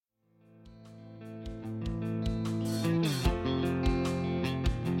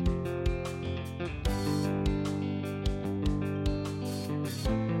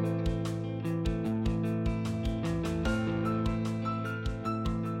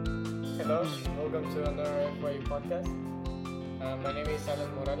Hello, welcome to another FYU podcast. My name is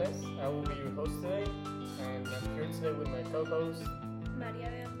Alan Morales. I will be your host today, and I'm here today with my co-host, Maria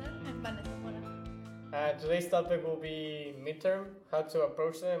Beanda and Vanessa Mora. Today's topic will be midterm, how to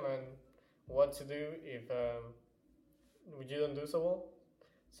approach them, and what to do if you don't do so well.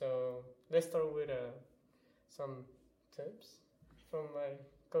 So let's start with some tips from my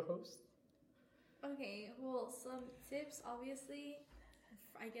co-host. Okay, well, some tips, obviously,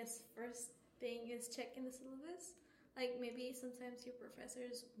 I guess first thing is checking the syllabus. Like, maybe sometimes your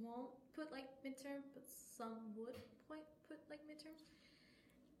professors won't put, like, midterm, but some would put, like, midterms.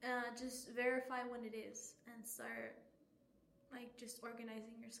 Just verify when it is and start, like, just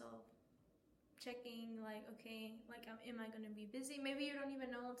organizing yourself. Checking, like, okay, like, am I going to be busy? Maybe you don't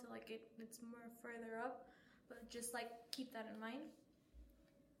even know until, like, it's more further up, but just, like, keep that in mind.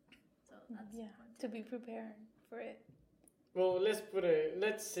 So that's to be prepared for it. Well,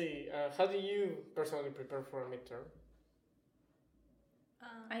 let's see. How do you personally prepare for a midterm?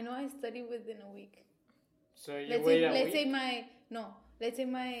 I know I study within a week. So you wait a week? Let's say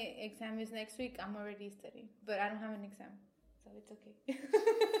my exam is next week. I'm already studying, but I don't have an exam, so it's okay.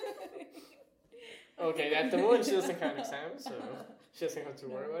 Okay, at the moment she doesn't have an exam, so she doesn't have to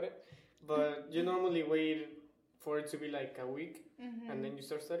worry about it. But you normally wait for it to be like a week, and then you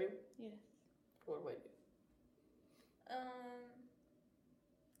start studying? Yes. What about you?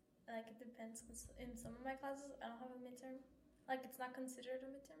 Like, it depends, because in some of my classes I don't have a midterm. Like, it's not considered a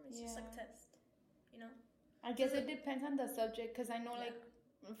midterm, it's just like test, you know? I guess it depends on the subject, because I know, like,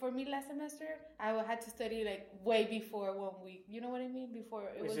 for me last semester, I had to study, like, way before 1 week. You know what I mean? Before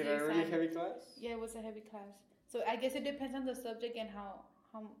it was it a really heavy class? Yeah, it was a heavy class. So I guess it depends on the subject and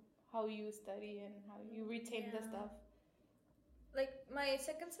how you study and how you retain the stuff. Like, my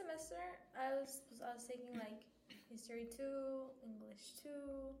second semester, I was taking, like, History 2, English 2.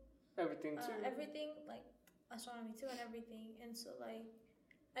 Everything 2? Everything, like, Astronomy 2 and everything. And so, like,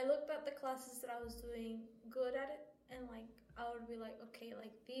 I looked at the classes that I was doing good at it, and, like, I would be like, okay,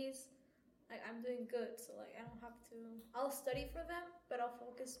 like, these, like, I'm doing good, so, like, I don't have to, I'll study for them, but I'll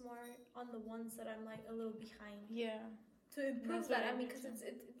focus more on the ones that I'm, like, a little behind. Yeah. To improve that, I mean, because it's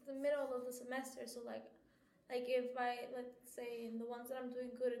the middle of the semester, so, like, if I, let's say, in the ones that I'm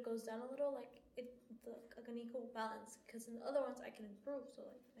doing good, it goes down a little, like, it's like an equal balance, because in the other ones, I can improve, so,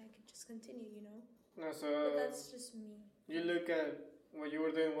 like, I can just continue, you know? No, so but that's just me. You look at what you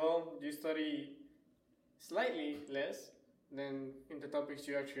were doing well, you study slightly less than in the topics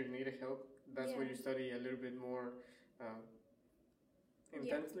you actually needed help. That's where you study a little bit more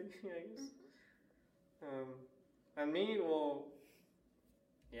intensely, I guess. And me, well,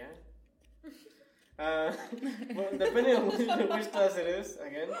 yeah. Well, depending on which class it is,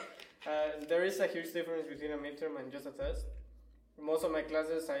 again, there is a huge difference between a midterm and just a test. Most of my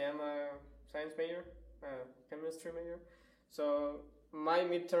classes, I am a science major, chemistry major. So my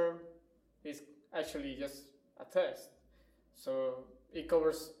midterm is actually just a test. So it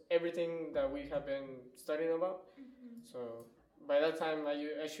covers everything that we have been studying about. So by that time,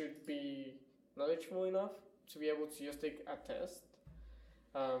 I should be knowledgeable enough to be able to just take a test.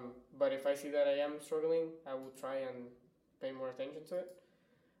 But if I see that I am struggling, I will try and pay more attention to it.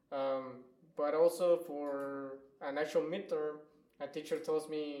 But also for an actual midterm, a teacher tells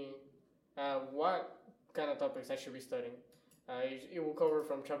me what kind of topics I should be studying. It will cover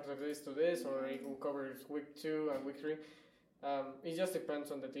from chapter this to this, or it will cover week 2 and week 3. It just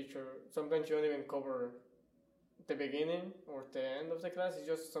depends on the teacher. Sometimes you don't even cover the beginning or the end of the class. It's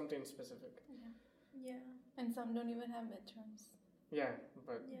just something specific. Yeah. And some don't even have midterms. Yeah,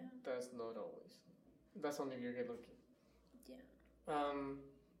 but that's not always. That's only if you get lucky. Yeah.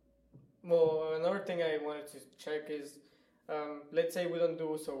 Well, another thing I wanted to check is, let's say we don't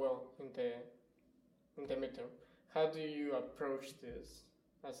do so well in the midterm. How do you approach this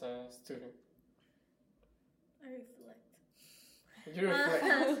as a student? I reflect. You reflect.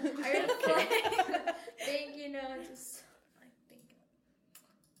 I reflect. Think, just like think.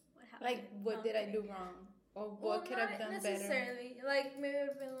 What happened? Like, what did I do wrong? Or what could I have done better? Not necessarily. Like, maybe it would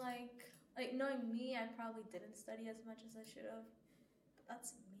have been like knowing me, I probably didn't study as much as I should have. But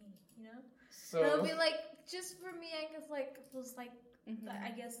that's me, you know? So it would be like, just for me, I guess, like, it was like,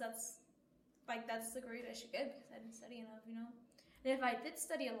 I guess that's the grade I should get because I didn't study enough, you know? And if I did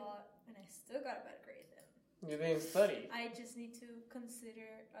study a lot and I still got a bad grade, then you didn't study. I just need to consider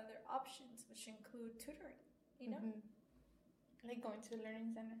other options, which include tutoring, you know? Like going to the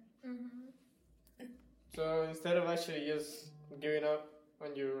learning center. So instead of actually just giving up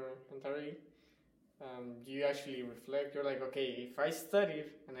on your entirety, you actually reflect. You're like, okay, if I studied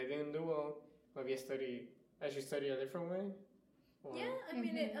and I didn't do well, maybe I should study a different way. Yeah, I I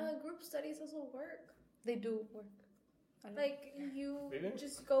mean, group studies also work. They do work. Like you Really?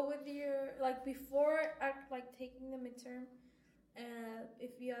 just go with your like before like taking the midterm,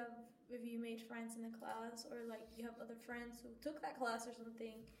 if you made friends in the class or like you have other friends who took that class or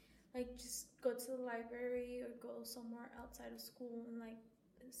something, like just go to the library or go somewhere outside of school and like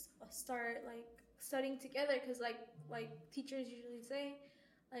start like studying together because like teachers usually say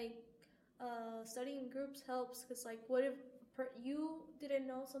like studying in groups helps because like what if you didn't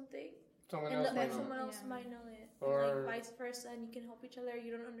know something Someone and else might know. someone else Yeah. might know it, Or- and like vice versa, and you can help each other.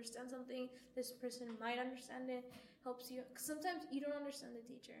 You don't understand something, this person might understand it, helps you. 'Cause sometimes you don't understand the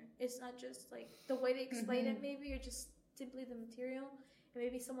teacher. It's not just like the way they explain it, maybe, or just simply the material, and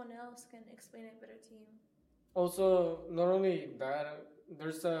maybe someone else can explain it better to you. Also, not only that,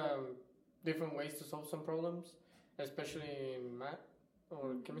 there's different ways to solve some problems, especially in math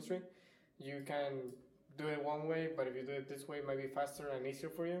or chemistry. You can do it one way, but if you do it this way, it might be faster and easier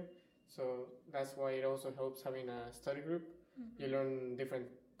for you. So that's why it also helps having a study group. You learn different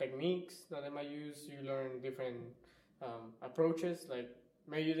techniques that they might use. You learn different approaches. Like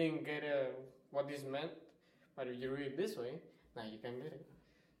maybe you didn't get what this meant, but if you read it this way, now you can get it.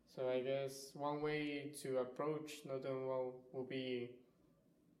 So I guess one way to approach not doing well will be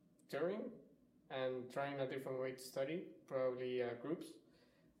touring and trying a different way to study, probably groups.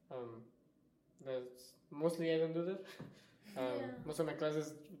 That's mostly I don't do that. Most of my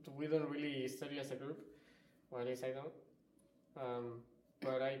classes we don't really study as a group, or at least I don't.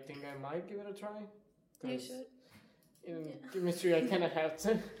 But I think I might give it a try. You 'Cause should. in chemistry, I kind of have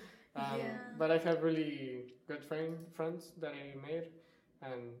to. Yeah. But I have really good friends that I made,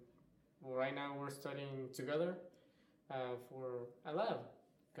 and right now we're studying together for a lab,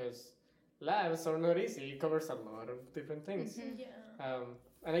 because labs are not easy. It covers a lot of different things. Yeah.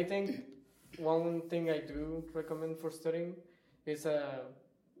 And I think one thing I do recommend for studying is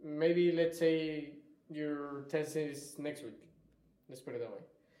maybe let's say your test is next week. Let's put it that way.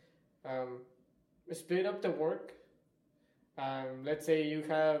 Split up the work. Let's say you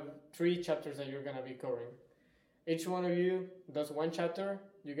have 3 chapters that you're gonna be covering. Each one of you does 1 chapter.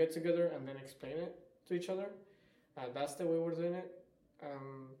 You get together and then explain it to each other. That's the way we're doing it.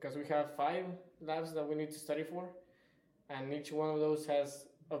 Because we have 5 labs that we need to study for, and each one of those has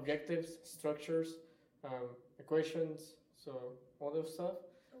objectives, structures, equations, so all those stuff.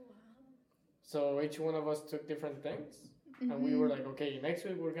 Oh, wow. So each one of us took different things, and we were like, okay, next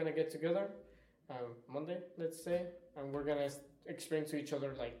week we're gonna get together, Monday, let's say, and we're gonna explain to each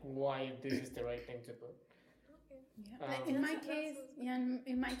other like why this is the right thing to do. Okay. Yeah. Like, in my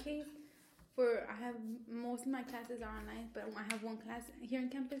case, I have most of my classes are online, but I have one class here in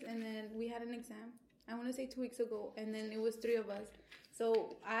campus, and then we had an exam. I want to say 2 weeks ago, and then it was 3 of us.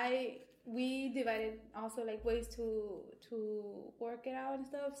 So we divided also like ways to work it out and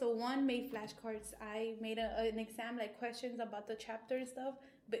stuff. So one made flashcards. I made an exam, like questions about the chapter and stuff,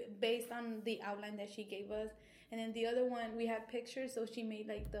 based on the outline that she gave us. And then the other one, we had pictures, so she made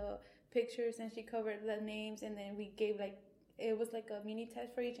like the pictures and she covered the names, and then we gave like, it was like a mini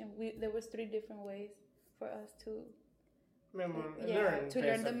test for each, and there was 3 different ways for us to learn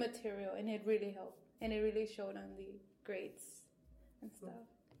the material, and it really helped, and it really showed on the grades and stuff.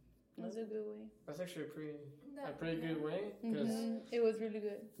 It was a good way. That's actually a pretty good way, because It was really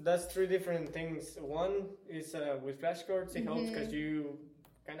good. that's 3 different things. One is with flashcards. It helps because you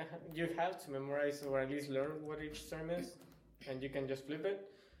you have to memorize or at least learn what each term is, and you can just flip it.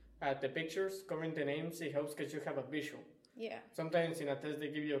 The pictures covering the names, it helps because you have a visual. Yeah. Sometimes in a test they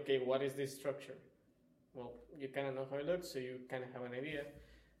give you, okay, what is this structure? Well, you kind of know how it looks, so you kind of have an idea.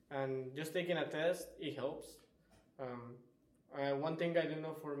 And just taking a test, it helps. One thing I do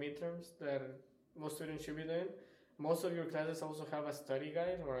know for midterms that most students should be doing, most of your classes also have a study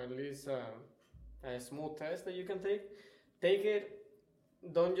guide, or at least a small test that you can take. Take it,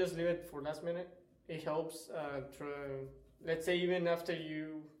 don't just leave it for last minute. It helps, let's say even after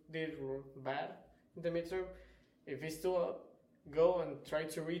you did bad in the midterm, if it's still up, go and try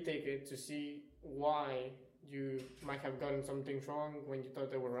to retake it to see why you might have gotten something wrong when you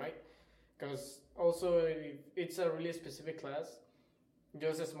thought they were right. Because also, if it's a really specific class,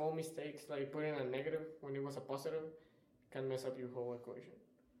 just a small mistakes like putting a negative when it was a positive can mess up your whole equation.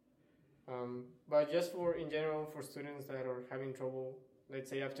 But just in general, for students that are having trouble, let's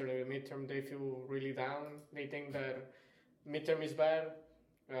say after the midterm, they feel really down. They think that midterm is bad,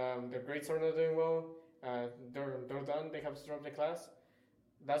 their grades are not doing well, they're done, they have to drop the class.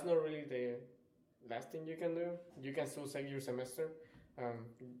 That's not really the last thing you can do. You can still save your semester.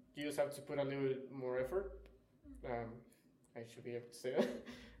 You just have to put a little more effort. I should be able to say that.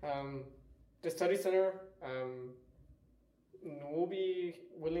 The study center, will be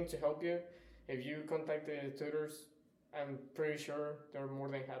willing to help you. If you contact the tutors, I'm pretty sure they're more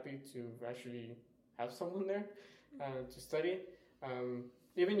than happy to actually have someone there to study.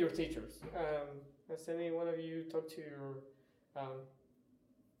 Even your teachers. Has any one of you talked to your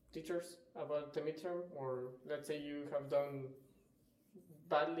teachers about the midterm? Or let's say you have done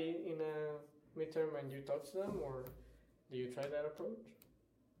badly in a midterm and you talk to them, or do you try that approach?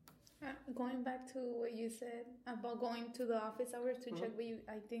 Going back to what you said about going to the office hours to check what you,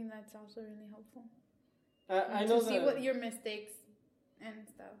 I think that's also really helpful. I know to see that what your mistakes and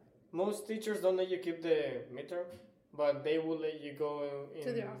stuff. most teachers don't let you keep the midterm, but they will let you go in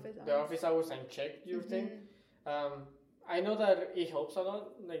To the office hours and check your thing. I know that it helps a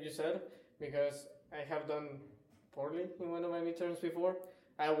lot, like you said, because I have done poorly in one of my midterms before.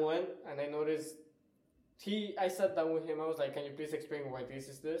 I went and I noticed I sat down with him. I was like, "Can you please explain why this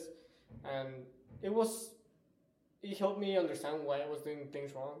is this?" And it helped me understand why I was doing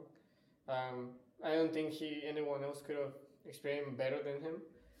things wrong. I don't think anyone else could have explained better than him.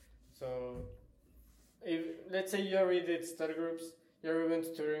 So, if let's say you already did study groups, you already went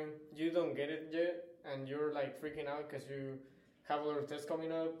to tutoring, you don't get it yet, and you're like freaking out because you have a lot of tests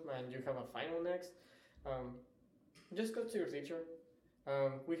coming up and you have a final next, just go to your teacher.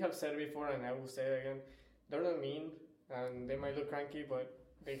 We have said it before, and I will say it again. They're not mean, and they might look cranky, but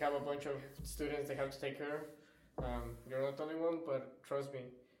they have a bunch of students they have to take care of. You're not the only one, but trust me,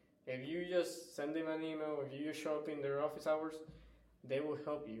 if you just send them an email, if you just show up in their office hours, they will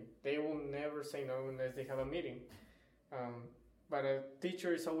help you. They will never say no unless they have a meeting. But a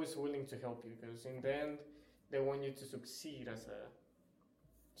teacher is always willing to help you because in the end, they want you to succeed as a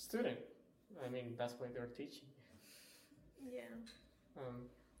student. I mean, that's why they're teaching. Yeah.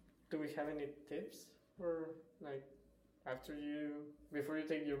 Do we have any tips for like before you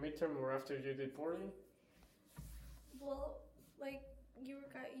take your midterm or after you did poorly? Well, like you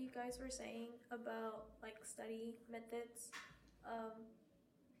guys were saying about like study methods.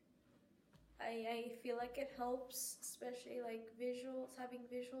 I feel like it helps, especially like having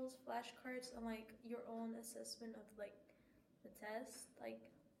visuals, flashcards, and like your own assessment of like the test, like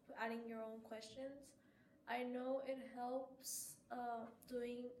adding your own questions. I know it helps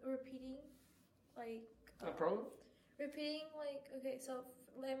repeating, like A problem? repeating like okay. So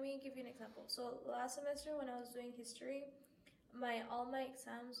let me give you an example. So last semester when I was doing history, all my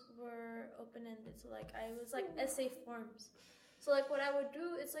exams were open ended. So like I was like essay forms. So like what I would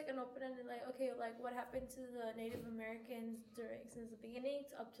do is like an open-ended like okay like what happened to the Native Americans since the beginning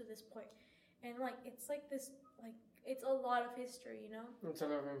up to this point, and like it's like this like it's a lot of history, you know. It's a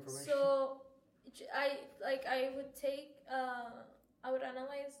lot of information. So I would take I would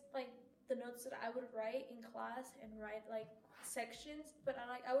analyze like the notes that I would write in class and write like sections, but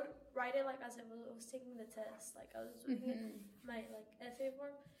I would write it like as if I was taking the test, like I was doing it my like essay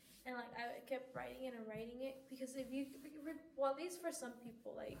form. And like I kept writing it and writing it because if you well, at least for some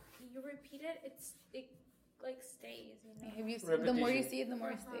people, like you repeat it, it like stays. You know, the more you see it, the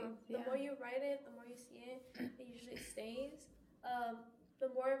more it stays. The more you write it, the more you see it, it usually stays. The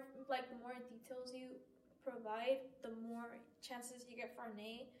more details you provide, the more chances you get for an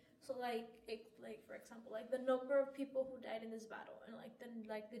A. So like for example, like the number of people who died in this battle, and like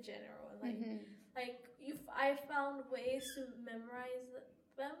the general, and I found ways to memorize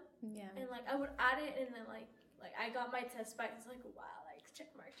them. Yeah. And like I would add it, and then like I got my test back. It's like wow, like check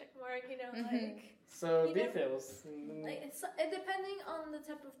mark, you know, like. So details. Like depending on the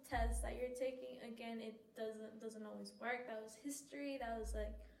type of test that you're taking, again, it doesn't always work. That was history. That was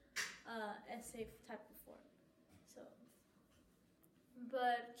like essay type of form. So,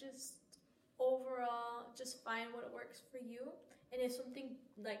 but just overall, just find what works for you. And if something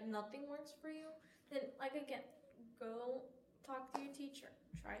like nothing works for you, then like again, go talk to your teacher.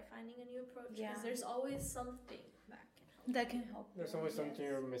 Try finding a new approach because there's always something that can help. There's always something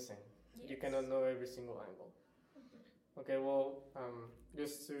you're missing. Yes. You cannot know every single angle. Okay, well,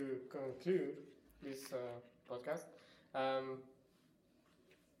 just to conclude this podcast,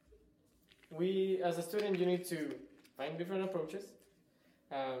 as a student, you need to find different approaches,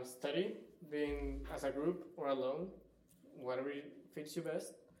 study, being as a group or alone, whatever fits you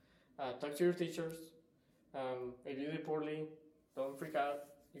best. Talk to your teachers. If you did poorly, don't freak out.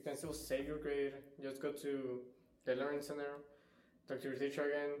 You can still save your grade. Just go to the Learning Center. Talk to your teacher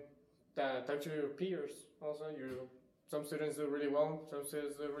again. Talk to your peers also. Some students do really well. Some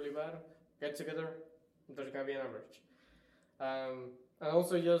students do really bad. Get together. There's going to be an average. And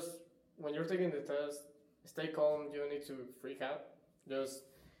also just when you're taking the test, stay calm. You don't need to freak out. Just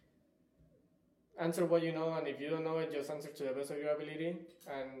answer what you know. And if you don't know it, just answer to the best of your ability.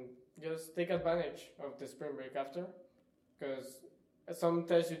 And just take advantage of the spring break after. because some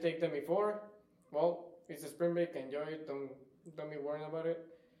tests you take them before, well, it's a spring break, enjoy it, don't be worrying about it.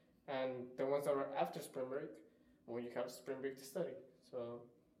 And the ones that are after spring break, well, you have spring break to study. So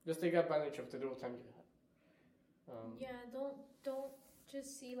just take advantage of the little time you have. Yeah, don't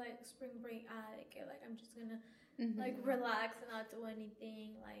just see like spring break. Like I'm just gonna like relax and not do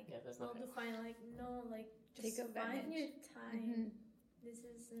anything. Like that's I'll not do fine. Like no, like just Take advantage. find your time. This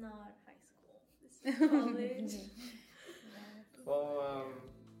is not high school. This is college. Well,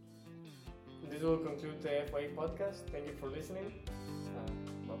 this will conclude the FYE podcast. Thank you for listening.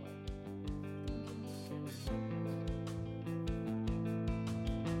 Bye bye.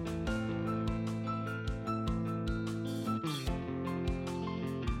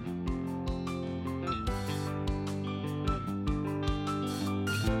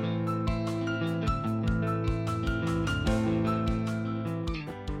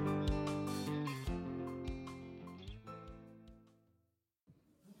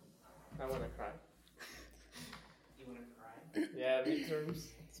 I wanna cry. You wanna cry? Yeah, midterms.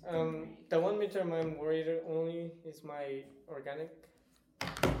 The one midterm I'm worried only is my organic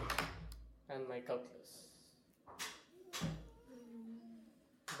and my calculus.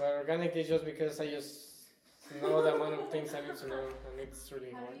 But organic is just because I just know the amount of things I need to know, and it's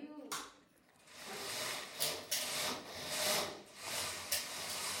really hard.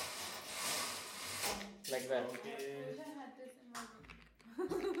 Like that. Okay.